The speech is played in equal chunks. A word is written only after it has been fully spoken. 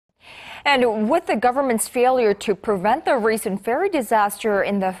And with the government's failure to prevent the recent ferry disaster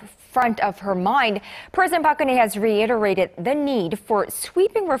in the front of her mind, President Park Geun-hye has reiterated the need for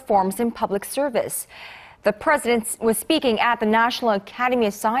sweeping reforms in public service. The president was speaking at the National Academy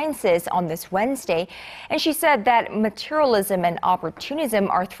of Sciences on this Wednesday, and she said that materialism and opportunism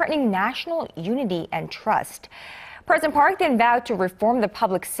are threatening national unity and trust. President Park then vowed to reform the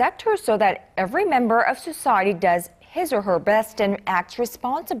public sector so that every member of society does his or her best and acts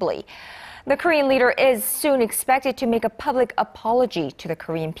responsibly. The Korean leader is soon expected to make a public apology to the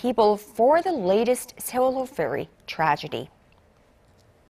Korean people for the latest Sewol-ho ferry tragedy.